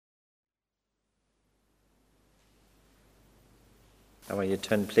How will you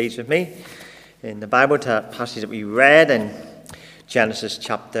turn, please, with me in the Bible to that passage that we read in Genesis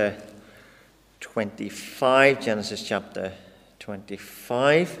chapter 25. Genesis chapter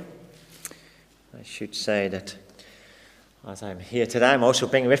 25. I should say that as I'm here today, I'm also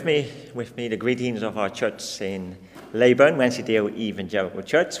bringing with me the greetings of our church in Leyburn, Wensleydale Evangelical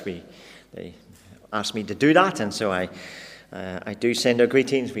Church. They asked me to do that, and so I do send our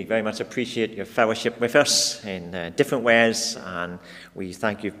greetings. We very much appreciate your fellowship with us in different ways, and we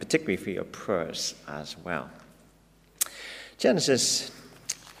thank you particularly for your prayers as well. Genesis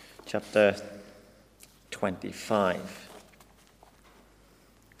chapter 25.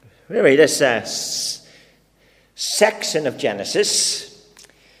 Really, this section of Genesis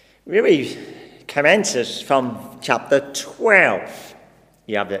really commences from chapter 12.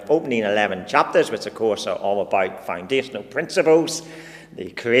 You have the opening 11 chapters, which of course are all about foundational principles,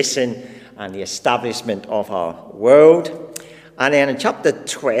 the creation and the establishment of our world. And then in chapter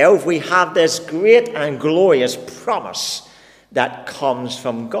 12, we have this great and glorious promise that comes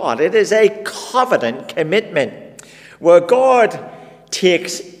from God. It is a covenant commitment where God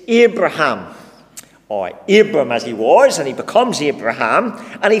takes Abraham, or Abram as he was, and he becomes Abraham,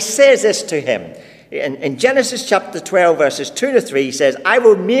 and he says this to him. In Genesis chapter 12, verses 2 to 3, he says, I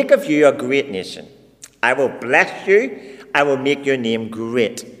will make of you a great nation. I will bless you. I will make your name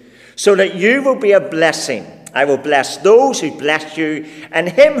great, so that you will be a blessing. I will bless those who bless you, and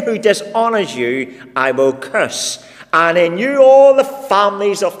him who dishonors you I will curse. And in you all the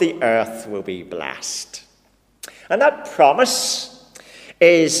families of the earth will be blessed. And that promise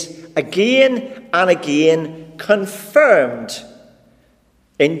is again and again confirmed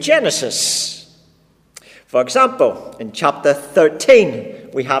in Genesis. For example, in chapter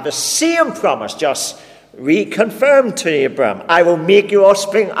 13, we have the same promise just reconfirmed to Abram. I will make your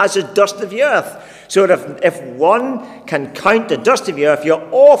offspring as the dust of the earth. So that if one can count the dust of the earth, your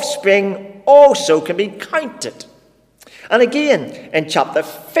offspring also can be counted. And again, in chapter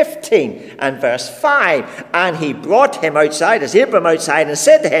 15 and verse 5, and he brought him outside, as Abram outside, and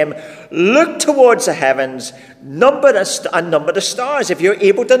said to him, look towards the heavens, number the stars, if you're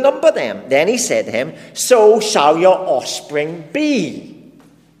able to number them. Then he said to him, so shall your offspring be.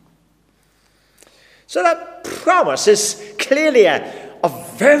 So that promise is clearly a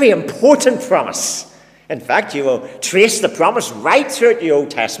very important promise. In fact, you will trace the promise right throughout the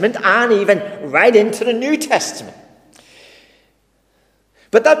Old Testament and even right into the New Testament.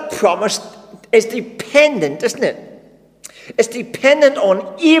 But that promise is dependent, isn't it? It's dependent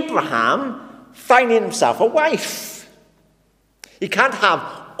on Abraham finding himself a wife. He can't have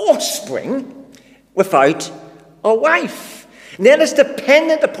offspring without a wife. And then it's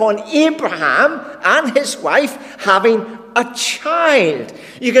dependent upon Abraham and his wife having a child.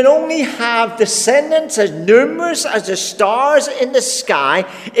 You can only have descendants as numerous as the stars in the sky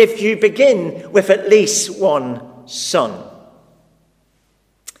if you begin with at least one son.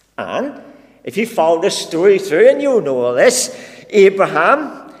 And if you follow the story through, and you'll know all this,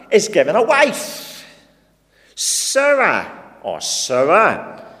 Abraham is given a wife, Sarah.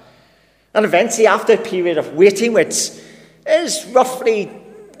 And eventually, after a period of waiting, which is roughly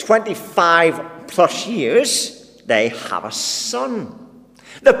 25 plus years, they have a son.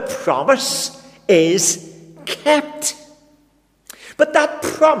 The promise is kept. But that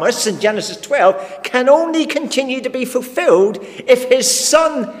promise in Genesis 12 can only continue to be fulfilled if his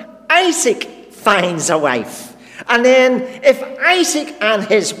son Isaac finds a wife. And then if Isaac and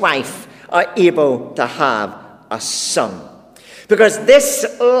his wife are able to have a son. Because this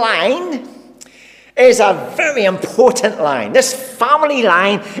line is a very important line. This family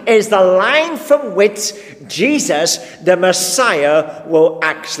line is the line from which Jesus, the Messiah, will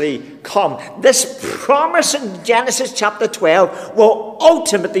actually come. This promise in Genesis chapter 12 will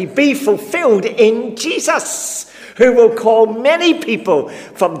ultimately be fulfilled in Jesus, who will call many people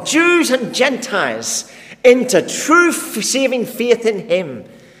from Jews and Gentiles into true saving faith in him,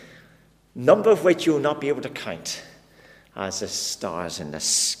 number of which you will not be able to count as the stars in the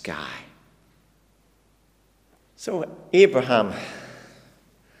sky. So Abraham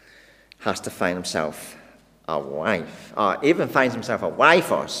has to find himself a wife. Abraham finds himself a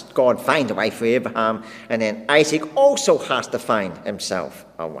wife, or God finds a wife for Abraham, and then Isaac also has to find himself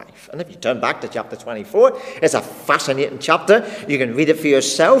a wife. And if you turn back to chapter 24, it's a fascinating chapter. You can read it for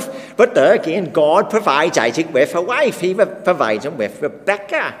yourself. But there again, God provides Isaac with a wife. He provides him with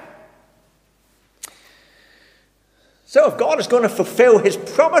Rebekah. So if God is going to fulfill his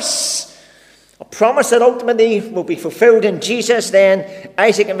promise, a promise that ultimately will be fulfilled in Jesus, then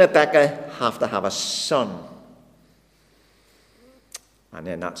Isaac and Rebekah have to have a son. And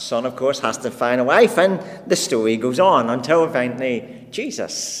then that son, of course, has to find a wife, and the story goes on until eventually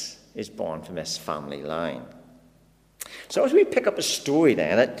Jesus is born from this family line. So as we pick up the story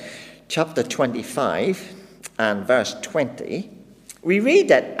then at chapter 25 and verse 20, we read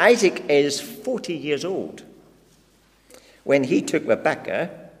that Isaac is 40 years old when he took Rebekah,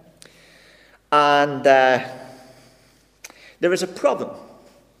 and there is a problem.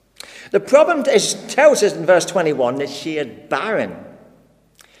 The problem tells us in verse 21 that she is barren.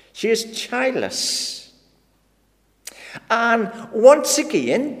 She is childless. And once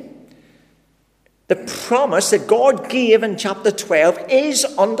again, the promise that God gave in chapter 12 is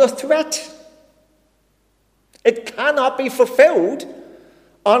under threat. It cannot be fulfilled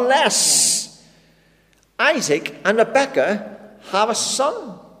unless Isaac and Rebekah have a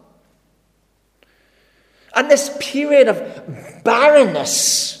son. And this period of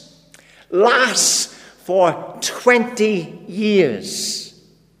barrenness lasts for 20 years.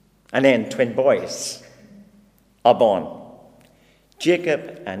 And then twin boys are born,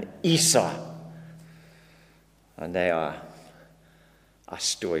 Jacob and Esau. And they are a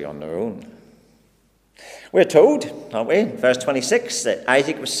story on their own. We're told, aren't we, in verse 26, that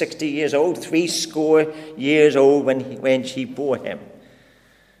Isaac was 60 years old, 80 years old when she bore him.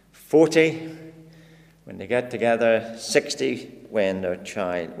 40 when they get together, 60 when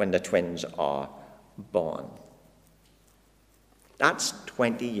the twins are born. That's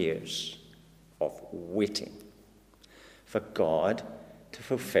 20 years of waiting for God to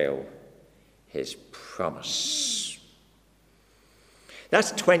fulfill his promise.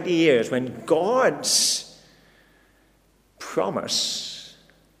 That's 20 years when God's promise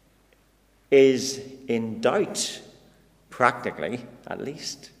is in doubt, practically at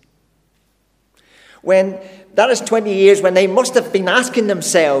least. When that is 20 years when they must have been asking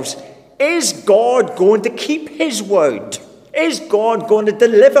themselves, is God going to keep his word? Is God going to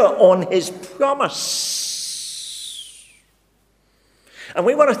deliver on his promise? And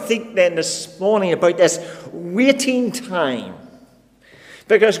we want to think then this morning about this waiting time.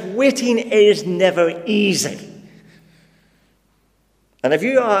 Because waiting is never easy. And if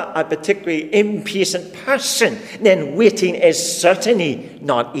you are a particularly impatient person, then waiting is certainly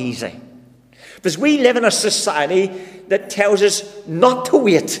not easy. Because we live in a society that tells us not to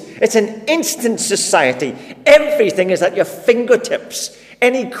wait. It's an instant society. Everything is at your fingertips.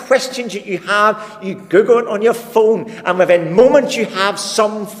 Any questions that you have, you Google it on your phone, and within moments you have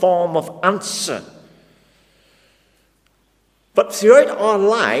some form of answer. But throughout our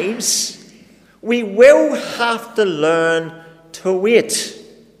lives, we will have to learn to wait.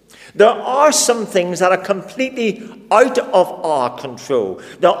 There are some things that are completely out of our control.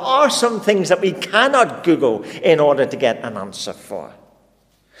 There are some things that we cannot Google in order to get an answer for.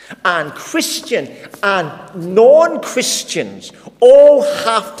 And Christian and non-Christians all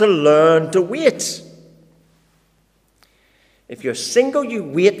have to learn to wait. If you're single, you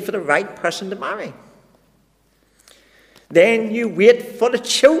wait for the right person to marry. Then you wait for the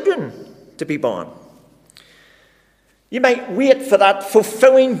children to be born. You might wait for that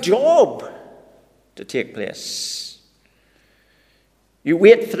fulfilling job to take place. You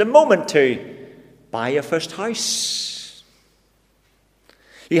wait for the moment to buy your first house.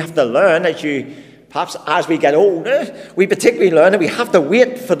 You have to learn perhaps as we get older, we particularly learn that we have to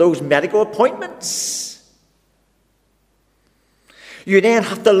wait for those medical appointments. You then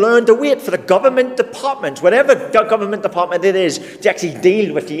have to learn to wait for the government department, whatever government department it is, to actually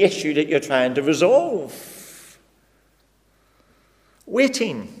deal with the issue that you're trying to resolve.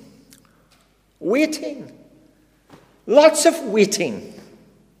 Waiting. Lots of waiting.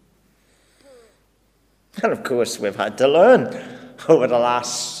 And of course, we've had to learn over the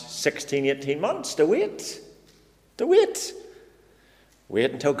last 16, 18 months to wait.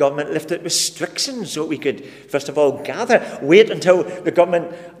 Wait until government lifted restrictions so we could, first of all, gather. Wait until the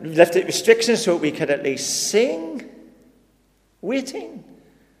government lifted restrictions so we could at least sing. Waiting.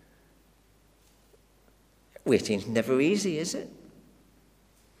 Waiting's never easy, is it?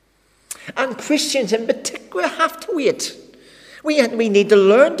 And Christians in particular have to wait. We need to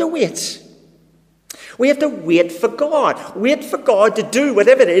learn to wait. We have to wait for God. Wait for God to do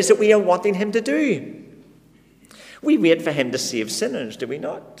whatever it is that we are wanting him to do. We wait for him to save sinners, do we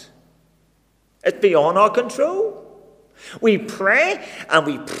not? It's beyond our control. We pray and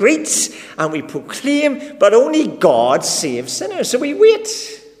we preach and we proclaim, but only God saves sinners. So we wait.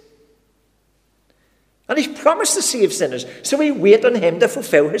 And he's promised to save sinners. So we wait on him to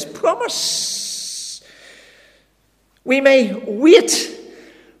fulfill his promise. We may wait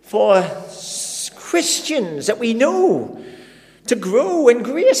for Christians that we know to grow in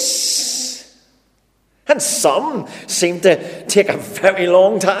grace. And some seem to take a very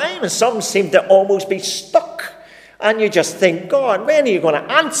long time, and some seem to almost be stuck. And you just think, God, when are you going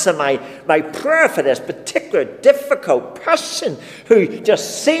to answer my prayer for this particular difficult person who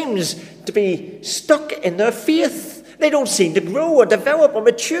just seems to be stuck in their faith? They don't seem to grow or develop or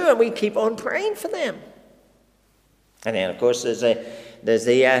mature, and we keep on praying for them. And then, of course, there's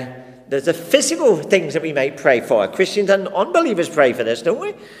the physical things that we might pray for. Christians and unbelievers pray for this, don't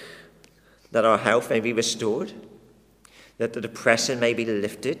we? That our health may be restored, that the depression may be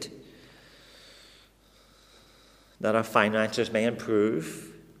lifted, that our finances may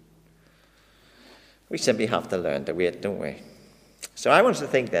improve. We simply have to learn to wait, don't we? So I want to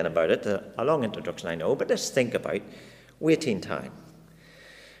think then about it, a long introduction I know, but let's think about waiting time,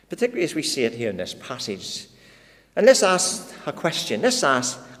 particularly as we see it here in this passage. And let's ask a question. Let's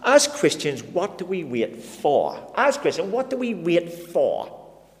ask, as Christians, what do we wait for? As Christians, what do we wait for?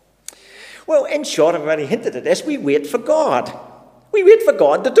 Well, in short, I've already hinted at this, we wait for God. We wait for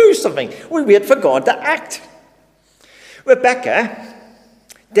God to do something. We wait for God to act. Rebecca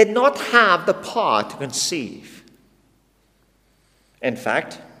did not have the power to conceive. In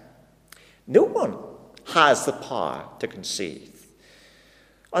fact, no one has the power to conceive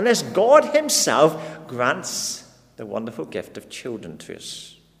unless God himself grants the wonderful gift of children to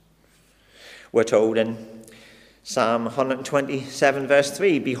us. We're told in Psalm 127 verse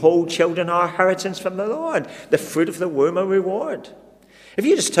 3, "Behold, children are a inheritance from the Lord, the fruit of the womb a reward." If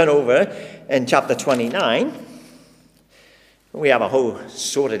you just turn over in chapter 29, we have a whole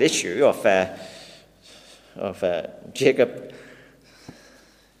sordid issue of Jacob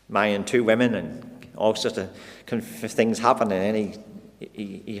marrying two women and all sorts of things happen, and then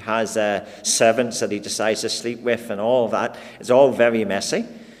he has servants that he decides to sleep with and all of that. It's all very messy.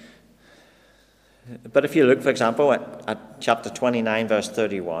 But if you look, for example, at chapter 29, verse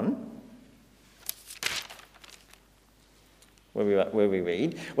 31, where we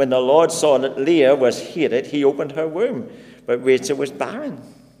read, "When the Lord saw that Leah was hated, he opened her womb, but Rachel was barren."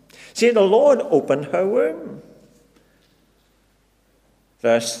 See, the Lord opened her womb.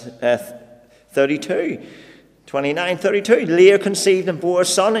 Verse 32, 29:32, "Leah conceived and bore a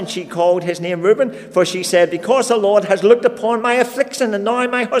son, and she called his name Reuben, for she said, because the Lord has looked upon my affliction, and now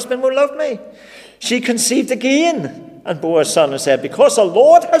my husband will love me. She conceived again and bore a son and said, because the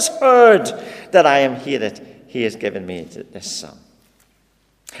Lord has heard that I am hated, he has given me this son."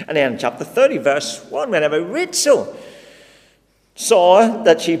 And then in chapter 30, verse 1, whenever Rachel saw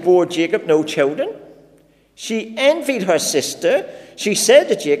that she bore Jacob no children, she envied her sister. She said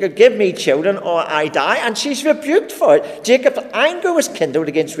to Jacob, "Give me children or I die." And she's rebuked for it. Jacob's anger was kindled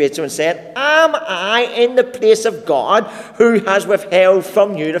against Rachel and said, "Am I in the place of God who has withheld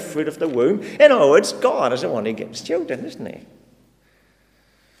from you the fruit of the womb?" In other words, God is the one who gives children, isn't he?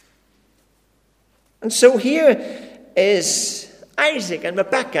 And so here is Isaac and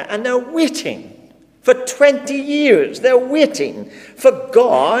Rebekah, and they're waiting for 20 years. They're waiting for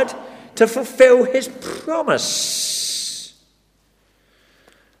God to fulfill his promise.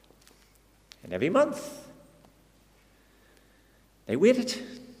 And every month, they waited,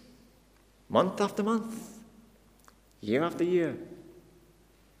 month after month, year after year.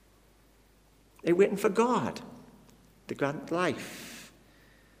 They're waiting for God to grant life.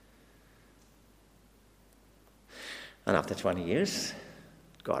 And after 20 years,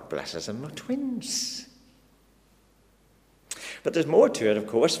 God blesses them with twins. But there's more to it, of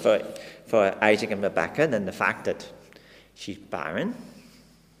course, for Isaac and Rebekah than the fact that she's barren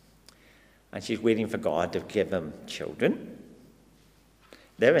and she's waiting for God to give them children.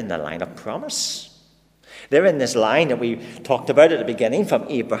 They're in the line of promise. They're in this line that we talked about at the beginning from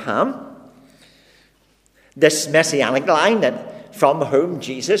Abraham. This messianic line that from whom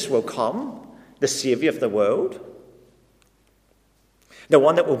Jesus will come, the Savior of the world. The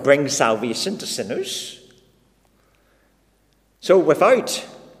one that will bring salvation to sinners. So without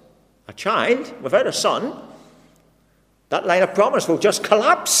a child, without a son, that line of promise will just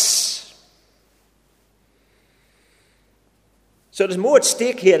collapse. So there's more at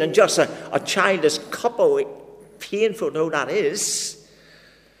stake here than just a childless couple, painful though that is.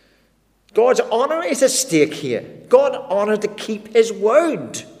 God's honor is at stake here. God's honor to keep his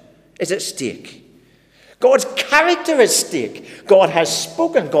word is at stake. God's character is at stake. God has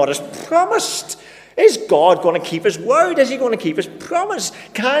spoken. God has promised. Is God going to keep his word? Is he going to keep his promise?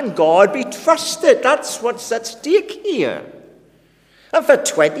 Can God be trusted? That's what's at stake here. And for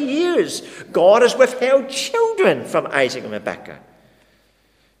 20 years, God has withheld children from Isaac and Rebekah.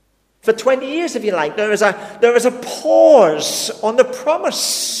 For 20 years, if you like, there is a pause on the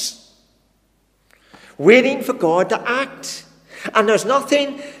promise, waiting for God to act. And there's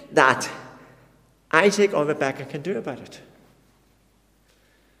nothing that Isaac or Rebekah can do about it.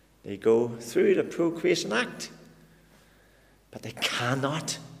 They go through the procreation act, but they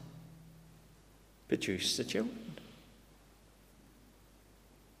cannot produce the children.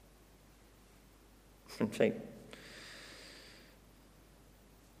 In fact,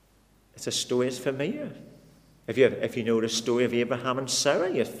 it's a story that's familiar. If you know the story of Abraham and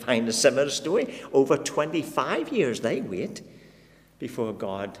Sarah, you find a similar story. Over 25 years they wait before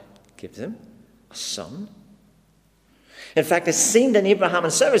God gives them a son. In fact, it seemed in Abraham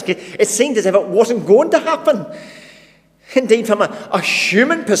and Sarah's case, it seemed as if it wasn't going to happen. Indeed, from a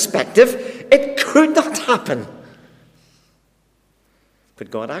human perspective, it could not happen.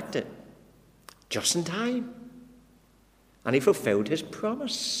 But God acted just in time, and he fulfilled his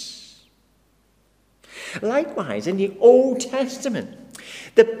promise. Likewise, in the Old Testament,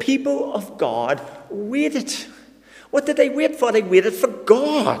 the people of God waited. What did they wait for? They waited for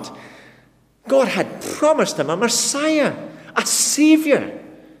God. God had promised them a Messiah, a Savior.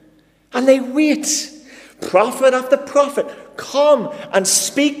 And they wait. Prophet after prophet come and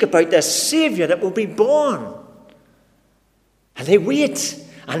speak about the Savior that will be born. And they wait,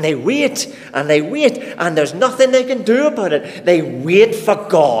 and they wait, and they wait, and there's nothing they can do about it. They wait for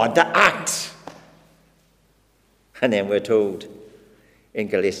God to act. And then we're told in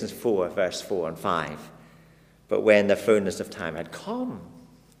Galatians 4, verse 4 and 5, but when the fullness of time had come,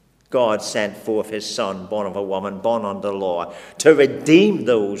 God sent forth his Son, born of a woman, born under law, to redeem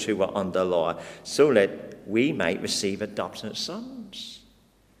those who were under law, so that we might receive adoption as sons.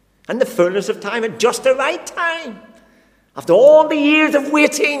 And the fullness of time at just the right time, after all the years of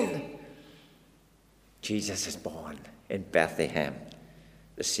waiting, Jesus is born in Bethlehem.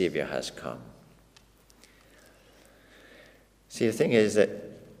 The Savior has come. See, the thing is that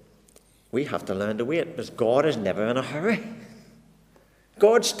we have to learn to wait, because God is never in a hurry.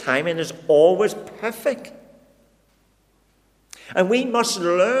 God's timing is always perfect. And we must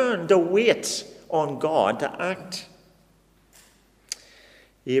learn to wait on God to act.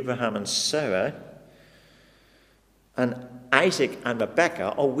 Abraham and Sarah and Isaac and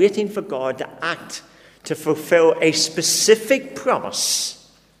Rebekah are waiting for God to act, to fulfill a specific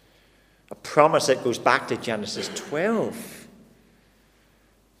promise. A promise that goes back to Genesis 12.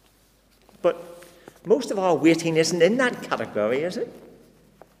 But most of our waiting isn't in that category, is it?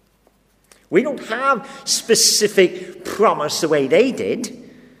 We don't have specific promise the way they did.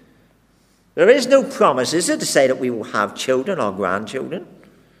 There is no promise, is there, to say that we will have children or grandchildren,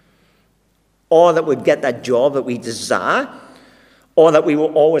 or that we'll get that job that we desire, or that we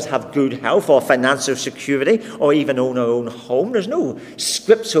will always have good health or financial security, or even own our own home. There's no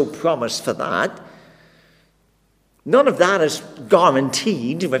scriptural promise for that. None of that is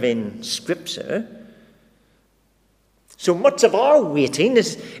guaranteed within Scripture. So much of our waiting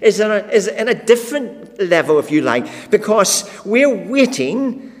is in a different level, if you like, because we're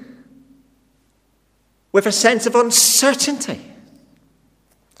waiting with a sense of uncertainty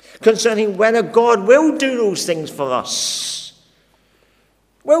concerning whether God will do those things for us.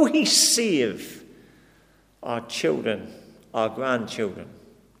 Will he save our children, our grandchildren,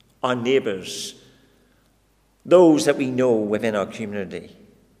 our neighbours, those that we know within our community?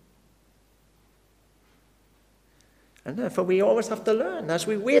 And therefore we always have to learn as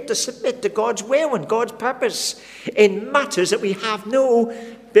we wait to submit to God's will and God's purpose in matters that we have no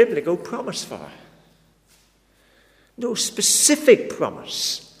biblical promise for. No specific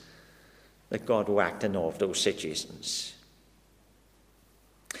promise that God will act in all of those situations.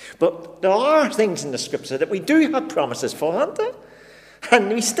 But there are things in the Scripture that we do have promises for, aren't there? And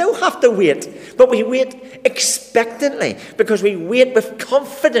we still have to wait, but we wait expectantly, because we wait with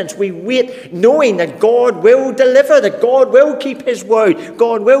confidence. We wait knowing that God will deliver, that God will keep his word,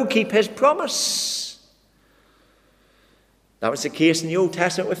 God will keep his promise. That was the case in the Old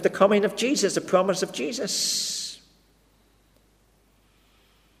Testament with the coming of Jesus, the promise of Jesus.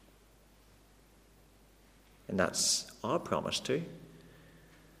 And that's our promise too,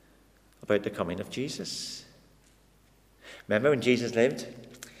 about the coming of Jesus. Remember when Jesus lived,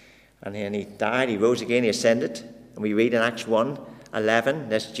 and then he died, he rose again, he ascended, and we read in Acts 1:11,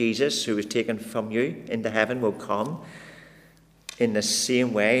 this Jesus who was taken from you into heaven will come in the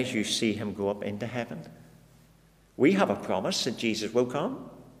same way as you see him go up into heaven. We have a promise that Jesus will come,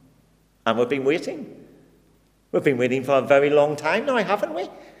 and we've been waiting. We've been waiting for a very long time now, haven't we?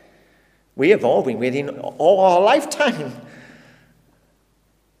 We have all been waiting all our lifetime.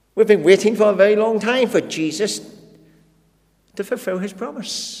 We've been waiting for a very long time for Jesus to fulfill his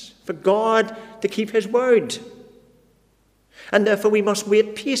promise, for God to keep his word. And therefore we must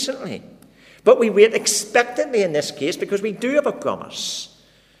wait patiently. But we wait expectantly in this case, because we do have a promise.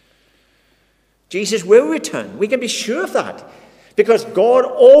 Jesus will return. We can be sure of that. Because God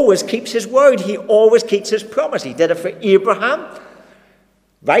always keeps his word. He always keeps his promise. He did it for Abraham.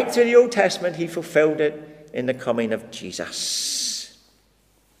 Right through the Old Testament, he fulfilled it in the coming of Jesus.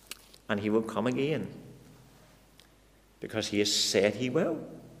 And he will come again. Because he has said he will.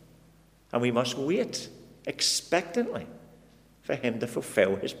 And we must wait expectantly for him to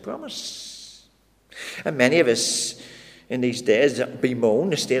fulfill his promise. And many of us in these days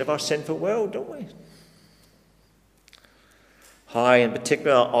bemoan the state of our sinful world, don't we? How, in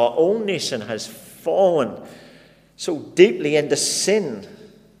particular, our own nation has fallen so deeply into sin.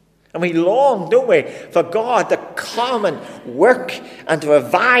 And we long, don't we, for God to come and work and to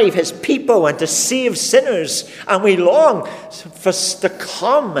revive his people and to save sinners. And we long for to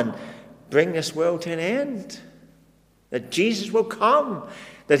come and bring this world to an end. That Jesus will come,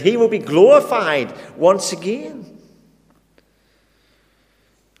 that he will be glorified once again.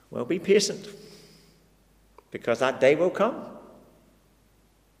 Well, be patient, because that day will come.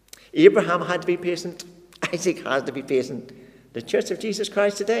 Abraham had to be patient. Isaac has to be patient. The Church of Jesus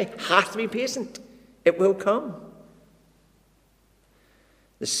Christ today has to be patient. It will come.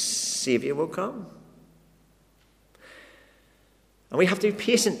 The Saviour will come. And we have to be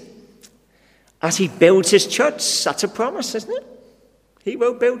patient as he builds his church. That's a promise, isn't it? He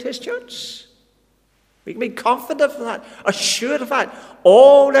will build his church. We can be confident of that, assured of that.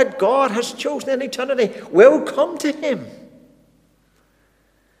 All that God has chosen in eternity will come to him.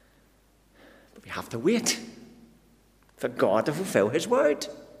 But we have to wait for God to fulfill his word.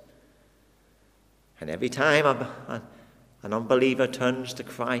 And every time an unbeliever turns to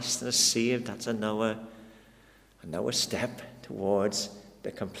Christ and is saved, that's another step towards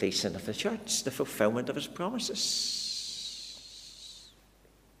the completion of the church, the fulfillment of his promises.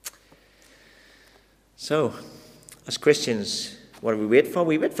 So, as Christians, what do we wait for?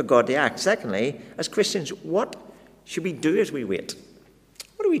 We wait for God to act. Secondly, as Christians, what should we do as we wait?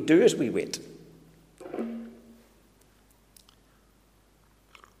 What do we do as we wait?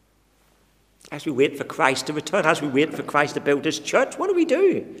 As we wait for Christ to return, as we wait for Christ to build his church, what do we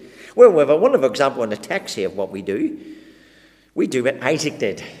do? Well, we have a wonderful example in the text here of what we do. We do what Isaac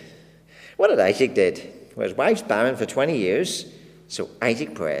did. What did Isaac did? Well, his wife's barren for 20 years, so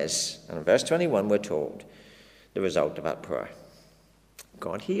Isaac prays. And in verse 21, we're told the result of that prayer.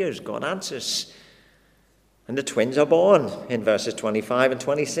 God hears, God answers. And the twins are born in verses 25 and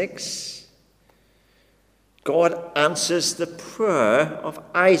 26. God answers the prayer of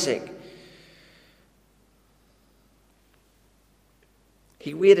Isaac.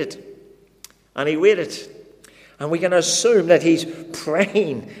 He waited, and he waited. And we can assume that he's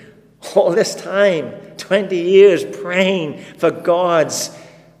praying all this time, 20 years praying for God's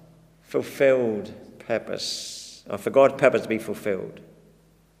fulfilled purpose, or for God's purpose to be fulfilled.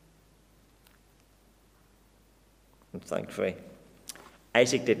 And thankfully,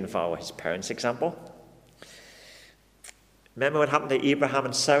 Isaac didn't follow his parents' example. Remember what happened to Abraham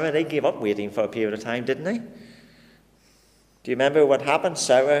and Sarah? They gave up waiting for a period of time, didn't they? Do you remember what happened?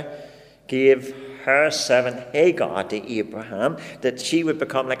 Sarah gave her servant Hagar to Abraham, that she would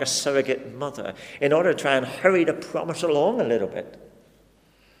become like a surrogate mother in order to try and hurry the promise along a little bit.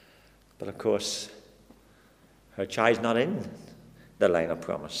 But of course, her child's not in the line of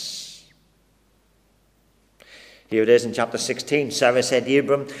promise. Here it is in chapter 16. Sarah said to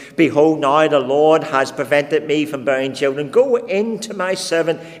Abram, "Behold, now the Lord has prevented me from bearing children. Go in to my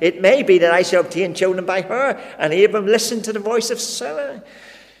servant. It may be that I shall obtain children by her." And Abram listened to the voice of Sarah.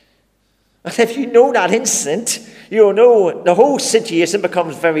 And if you know that incident, you'll know the whole situation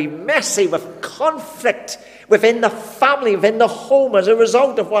becomes very messy with conflict within the family, within the home as a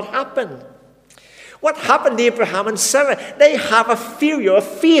result of what happened. What happened to Abraham and Sarah? They have a failure of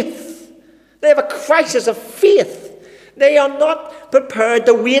faith. They have a crisis of faith. They are not prepared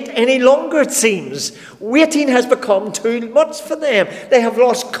to wait any longer, it seems. Waiting has become too much for them. They have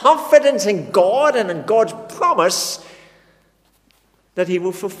lost confidence in God and in God's promise that he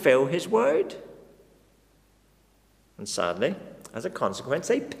will fulfill his word. And sadly, as a consequence,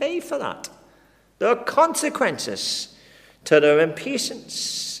 they pay for that. There are consequences to their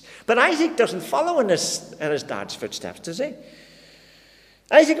impatience. But Isaac doesn't follow in his dad's footsteps, does he?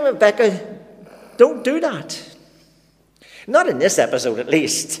 Isaac and Rebekah don't do that. Not in this episode, at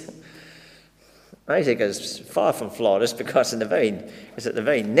least. Isaac is far from flawless, because in the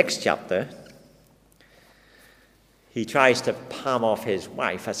very next chapter, he tries to palm off his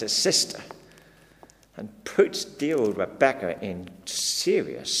wife as his sister and puts dear old Rebekah in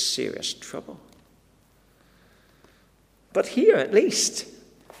serious, serious trouble. But here, at least,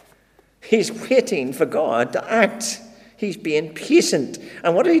 he's waiting for God to act. He's being patient.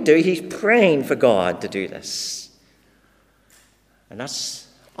 And what did he do? He's praying for God to do this. And that's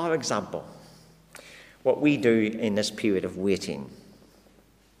our example. What we do in this period of waiting.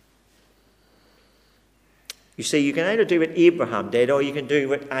 You see, you can either do what Abraham did or you can do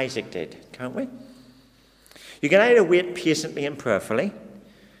what Isaac did, can't we? You can either wait patiently and prayerfully,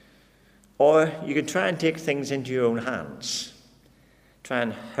 or you can try and take things into your own hands. Try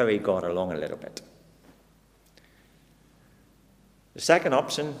and hurry God along a little bit. The second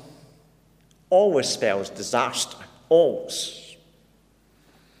option always spells disaster. Always.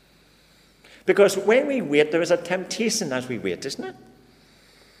 Because when we wait, there is a temptation as we wait, isn't it?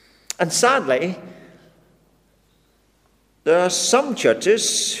 And sadly, there are some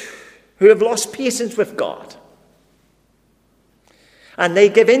churches who have lost patience with God. And they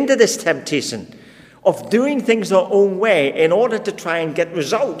give in to this temptation of doing things their own way in order to try and get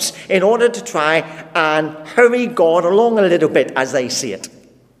results, in order to try and hurry God along a little bit as they see it.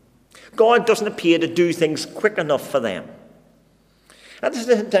 God doesn't appear to do things quick enough for them. And this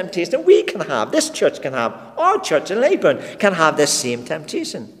is a temptation that we can have, this church can have, our church in Leyburn can have this same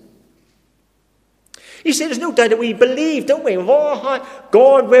temptation. You see, there's no doubt that we believe, don't we? With all our heart,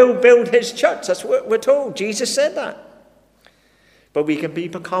 God will build his church. That's what we're told. Jesus said that. But we can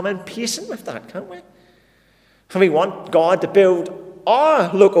become impatient with that, can't we? And we want God to build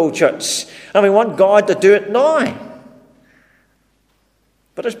our local church. And we want God to do it now.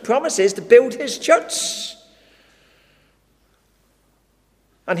 But his promise is to build his church.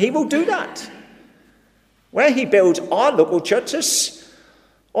 And he will do that. Where he builds our local churches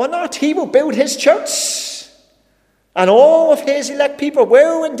or not, he will build his church. And all of his elect people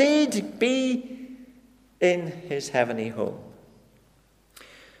will indeed be in his heavenly home.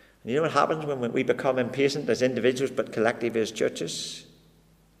 You know what happens when we become impatient as individuals but collectively as churches?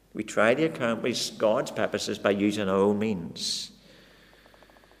 We try to accomplish God's purposes by using our own means.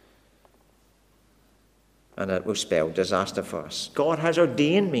 And it will spell disaster for us. God has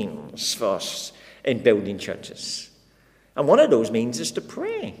ordained means for us in building churches. And one of those means is to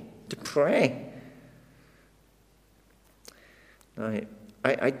pray. To pray. Now,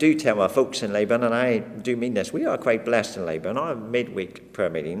 I do tell our folks in Leyburn, and I do mean this, we are quite blessed in Leyburn. Our midweek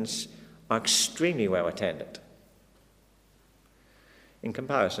prayer meetings are extremely well attended in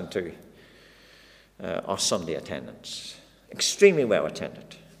comparison to our Sunday attendance. Extremely well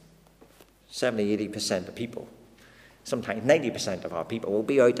attended. 70-80% of people, sometimes 90% of our people will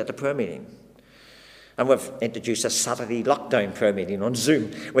be out at the prayer meeting. And we've introduced a Saturday lockdown prayer meeting on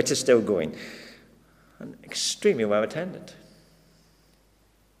Zoom, which is still going. And extremely well attended.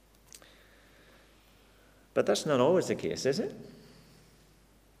 But that's not always the case, is it?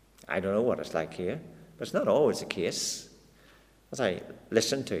 I don't know what it's like here, but it's not always the case. As I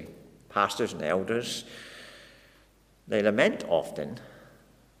listen to pastors and elders, they lament often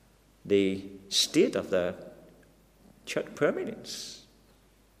the state of the church prayer meetings.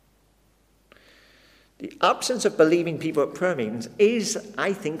 The absence of believing people at prayer meetings is,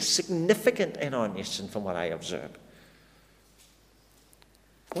 I think, significant in our nation from what I observe.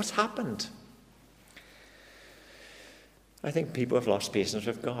 What's happened? I think people have lost patience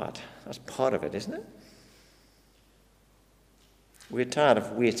with God. That's part of it, isn't it? We're tired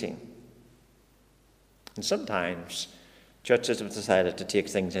of waiting. And sometimes churches have decided to take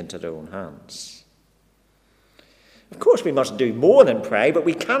things into their own hands. Of course, we must do more than pray, but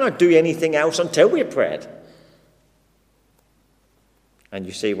we cannot do anything else until we've prayed. And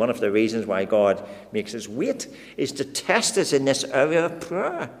you see, one of the reasons why God makes us wait is to test us in this area of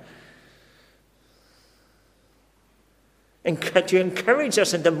prayer. And to encourage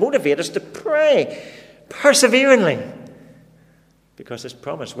us and to motivate us to pray perseveringly. Because his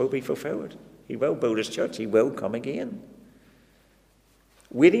promise will be fulfilled. He will build his church. He will come again.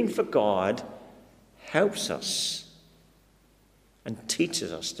 Waiting for God helps us and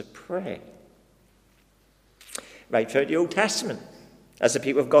teaches us to pray. Right throughout the Old Testament, as the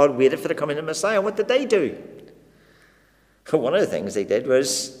people of God waited for the coming of the Messiah, what did they do? Well, one of the things they did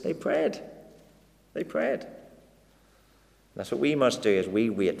was they prayed. They prayed. That's what we must do as we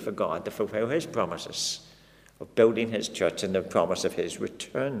wait for God to fulfill his promises of building his church and the promise of his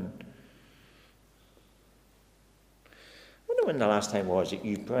return. I wonder when the last time was that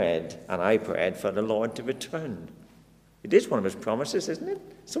you prayed and I prayed for the Lord to return. It is one of his promises, isn't it?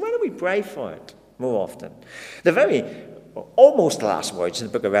 So why don't we pray for it more often? The very almost last words in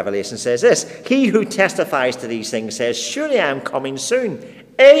the book of Revelation says this: he who testifies to these things says, surely I am coming soon.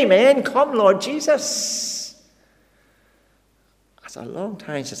 Amen. Come, Lord Jesus. It's a long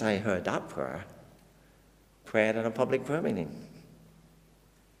time since I heard that prayer prayed in a public prayer meeting.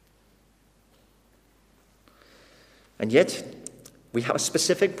 And yet, we have a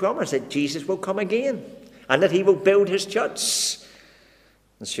specific promise that Jesus will come again and that he will build his church.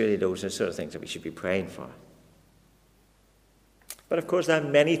 And surely those are the sort of things that we should be praying for. But of course, there are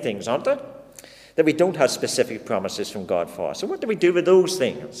many things, aren't there, that we don't have specific promises from God for. So what do we do with those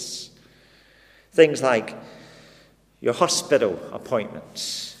things? Things like your hospital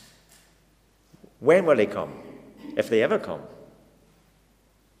appointments. When will they come? If they ever come.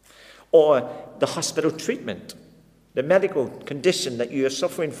 Or the hospital treatment, the medical condition that you are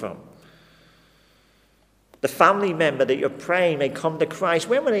suffering from. The family member that you're praying may come to Christ.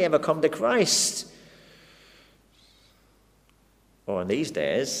 When will they ever come to Christ? Or in these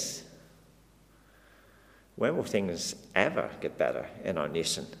days, when will things ever get better in our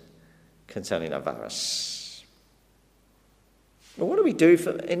nation concerning a virus? Well, what do we do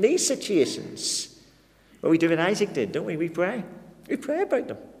in these situations? Well, we do what Isaac did, don't we? We pray. We pray about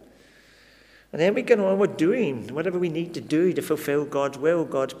them. And then we get on with doing whatever we need to do to fulfill God's will,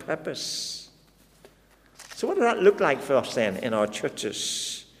 God's purpose. So what does that look like for us then in our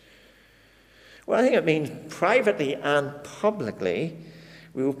churches? Well, I think it means privately and publicly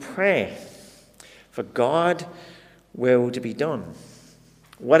we will pray for God's will to be done.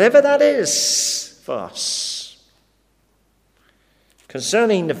 Whatever that is for us.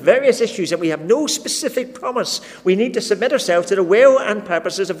 Concerning the various issues that we have no specific promise, we need to submit ourselves to the will and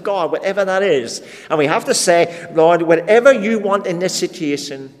purposes of God, whatever that is. And we have to say, Lord, whatever you want in this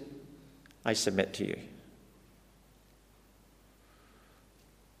situation, I submit to you.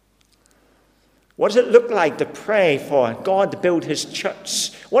 What does it look like to pray for God to build his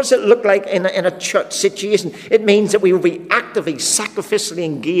church? What does it look like in a church situation? It means that we will be actively, sacrificially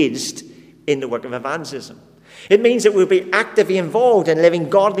engaged in the work of evangelism. It means that we'll be actively involved in living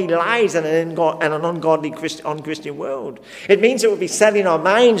godly lives in an ungodly, unchristian world. It means that we'll be setting our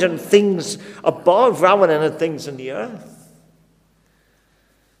minds on things above rather than on things on the earth.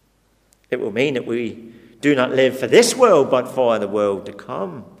 It will mean that we do not live for this world, but for the world to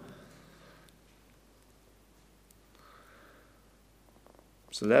come.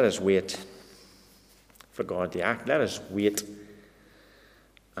 So let us wait for God to act. Let us wait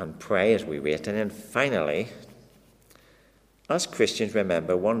and pray as we wait. And then finally, as Christians,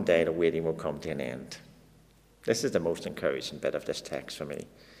 remember one day the waiting will come to an end. This is the most encouraging bit of this text for me.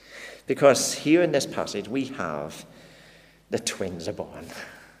 Because here in this passage we have the twins are born.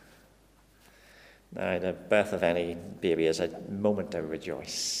 Now, the birth of any baby is a moment to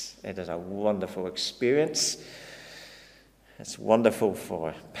rejoice. It is a wonderful experience. It's wonderful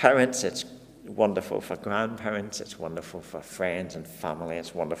for parents. It's wonderful for grandparents. It's wonderful for friends and family.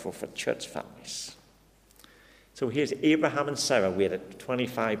 It's wonderful for church families. So here's Abraham and Sarah waited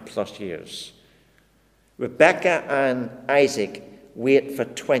 25 plus years. Rebekah and Isaac wait for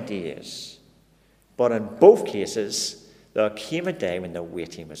 20 years. But in both cases, there came a day when the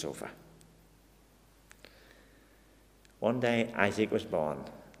waiting was over. One day Isaac was born.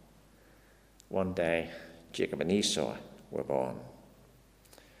 One day Jacob and Esau were born.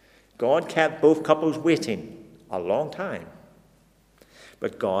 God kept both couples waiting a long time.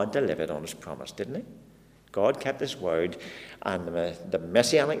 But God delivered on his promise, didn't he? God kept his word, and the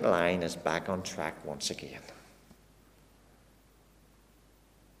messianic line is back on track once again.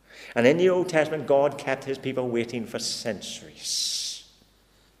 And in the Old Testament, God kept his people waiting for centuries.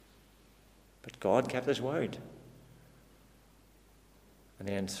 But God kept his word. And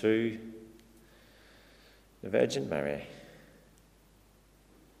then through the Virgin Mary,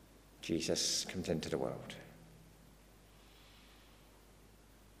 Jesus comes into the world.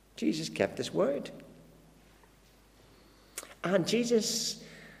 Jesus kept his word. And Jesus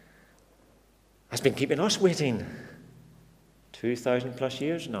has been keeping us waiting 2,000 plus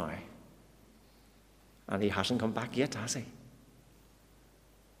years now. And he hasn't come back yet, has he?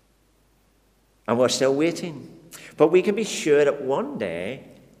 And we're still waiting. But we can be sure that one day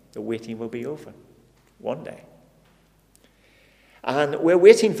the waiting will be over. One day. And we're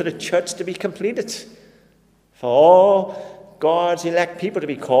waiting for the church to be completed. For all God's elect people to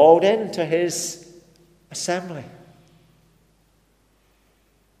be called into his assembly.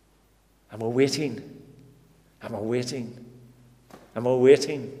 And we're waiting. And we're waiting. And we're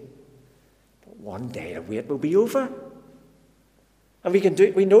waiting. But one day the wait will be over. And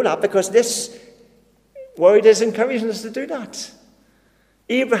we know that because this word is encouraging us to do that.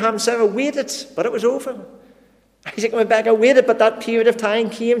 Abraham and Sarah waited, but it was over. Isaac and Rebekah waited, but that period of time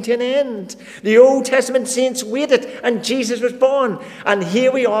came to an end. The Old Testament saints waited, and Jesus was born. And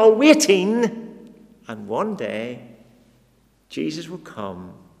here we are waiting, and one day Jesus will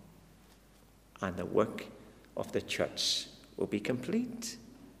come, and the work of the church will be complete.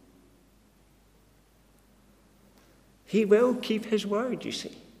 He will keep his word, you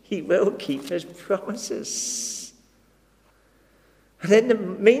see. He will keep his promises. And in the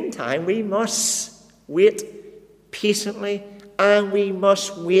meantime, we must wait patiently and we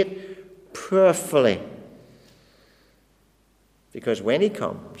must wait prayerfully. Because when he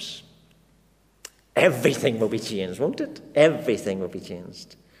comes, everything will be changed, won't it? Everything will be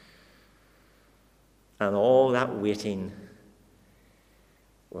changed. And all that waiting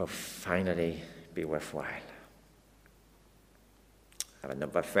will finally be worthwhile. I have a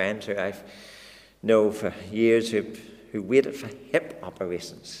number of friends who I know for years who waited for hip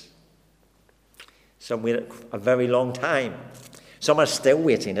operations. Some waited a very long time. Some are still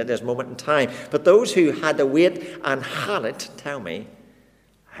waiting at this moment in time. But those who had to wait and had it tell me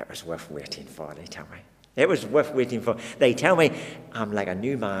it was worth waiting for, they tell me. It was worth waiting for. They tell me I'm like a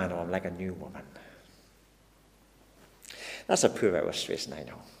new man or I'm like a new woman. That's a poor illustration, I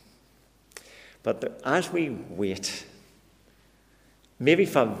know. But as we wait, maybe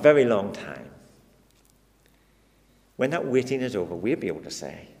for a very long time, when that waiting is over, we'll be able to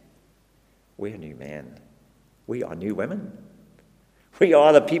say, we're new men. We are new women. We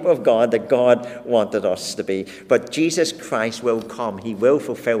are the people of God that God wanted us to be. But Jesus Christ will come. He will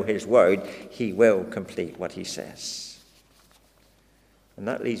fulfill his word. He will complete what he says. And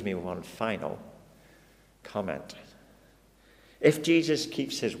that leaves me with one final comment. If Jesus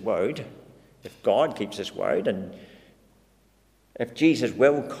keeps his word, if God keeps his word, and if Jesus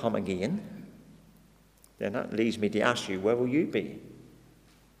will come again, then that leads me to ask you, where will you be?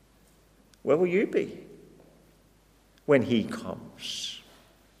 Where will you be when he comes?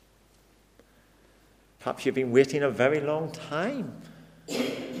 Perhaps you've been waiting a very long time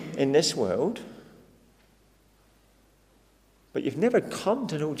in this world, but you've never come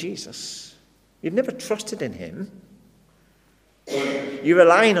to know Jesus. You've never trusted in him. You're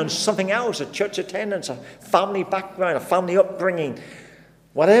relying on something else, a church attendance, a family background, a family upbringing,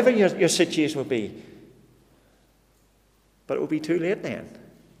 whatever your situation will be. But it will be too late then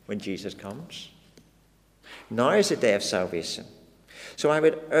when Jesus comes. Now is the day of salvation. So I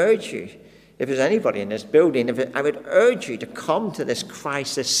would urge you, if there's anybody in this building, I would urge you to come to this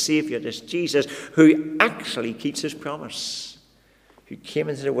Christ, this Savior, this Jesus, who actually keeps his promise, who came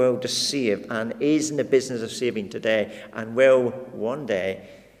into the world to save and is in the business of saving today and will one day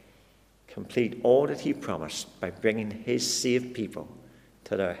complete all that he promised by bringing his saved people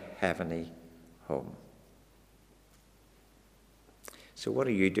to their heavenly home. So what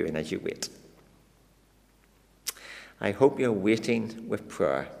are you doing as you wait? I hope you're waiting with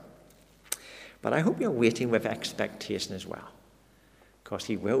prayer, but I hope you're waiting with expectation as well, because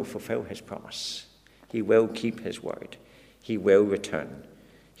he will fulfill his promise. He will keep his word. He will return.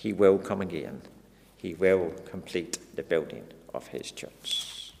 He will come again. He will complete the building of his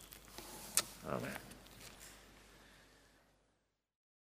church. Amen.